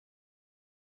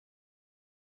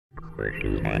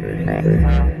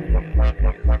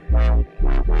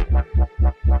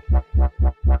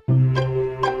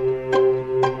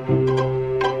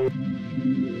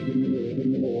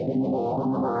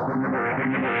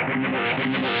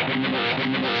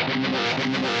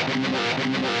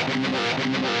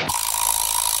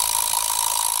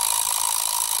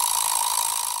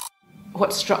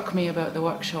What struck me about the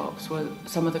workshops were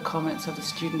some of the comments of the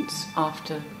students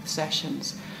after the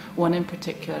sessions. One in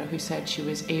particular who said she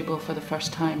was able for the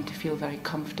first time to feel very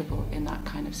comfortable in that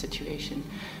kind of situation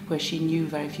where she knew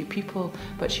very few people,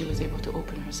 but she was able to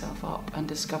open herself up and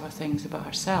discover things about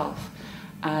herself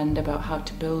and about how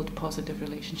to build positive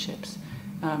relationships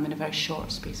in a very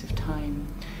short space of time.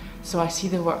 So I see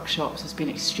the workshops as being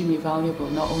extremely valuable,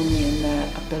 not only in their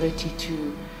ability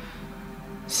to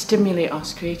stimulate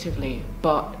us creatively,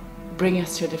 but bring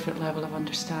us to a different level of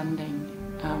understanding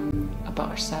about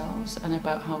ourselves and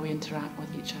about how we interact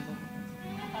with each other.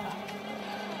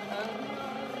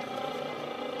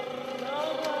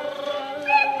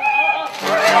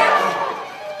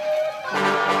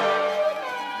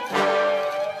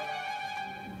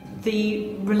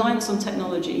 The reliance on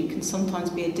technology can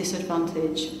sometimes be a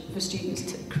disadvantage for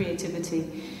students'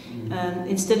 creativity.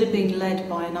 Instead of being led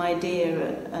by an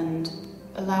idea and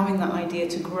allowing that idea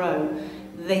to grow,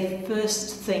 they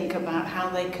first think about how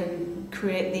they can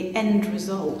create the end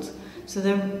result. So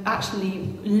they're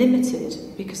actually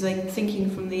limited because they're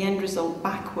thinking from the end result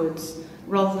backwards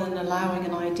rather than allowing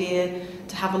an idea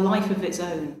to have a life of its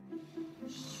own.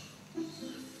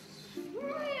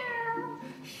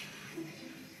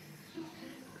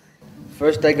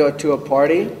 First I go to a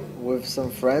party with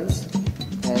some friends,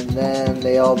 and then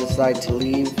they all decide to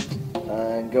leave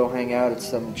and go hang out at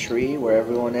some tree where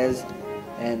everyone is.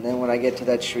 And then when I get to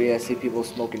that tree, I see people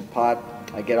smoking pot.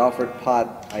 I get offered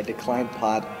pot, I decline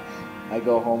pot. I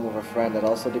go home with a friend that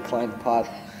also declined pot,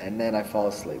 and then I fall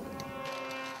asleep.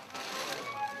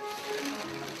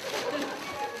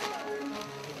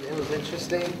 It was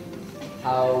interesting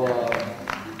how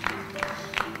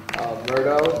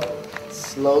Murdo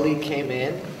slowly came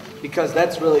in, because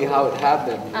that's really how it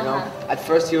happened, you know? At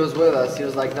first he was with us, he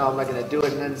was like, no, I'm not gonna do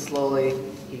it, and then slowly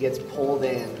he gets pulled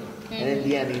in, and in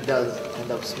the end he does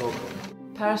end up smoking.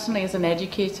 Personally, as an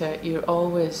educator, you're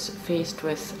always faced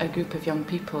with a group of young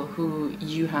people who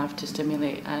you have to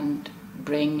stimulate and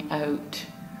bring out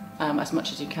as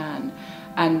much as you can.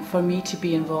 And for me to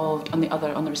be involved on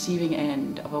the receiving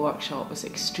end of a workshop was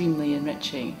extremely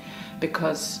enriching,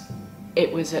 because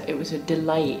it was a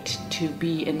delight to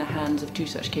be in the hands of two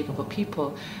such capable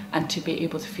people and to be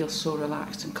able to feel so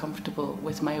relaxed and comfortable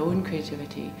with my own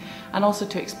creativity and also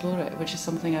to explore it, which is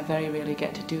something I very rarely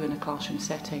get to do in a classroom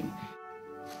setting.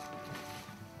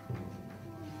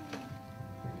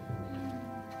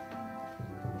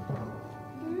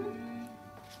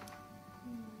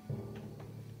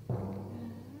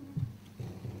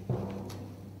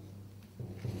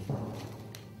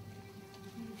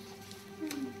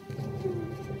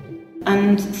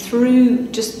 And through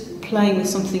just playing with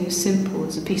something as simple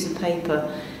as a piece of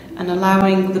paper and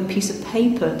allowing the piece of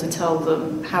paper to tell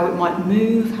them how it might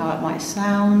move, how it might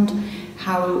sound,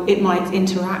 how it might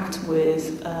interact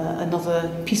with another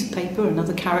piece of paper,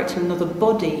 another character, another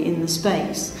body in the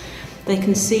space, they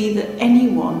can see that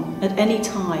anyone at any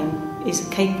time is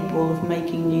capable of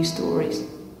making new stories.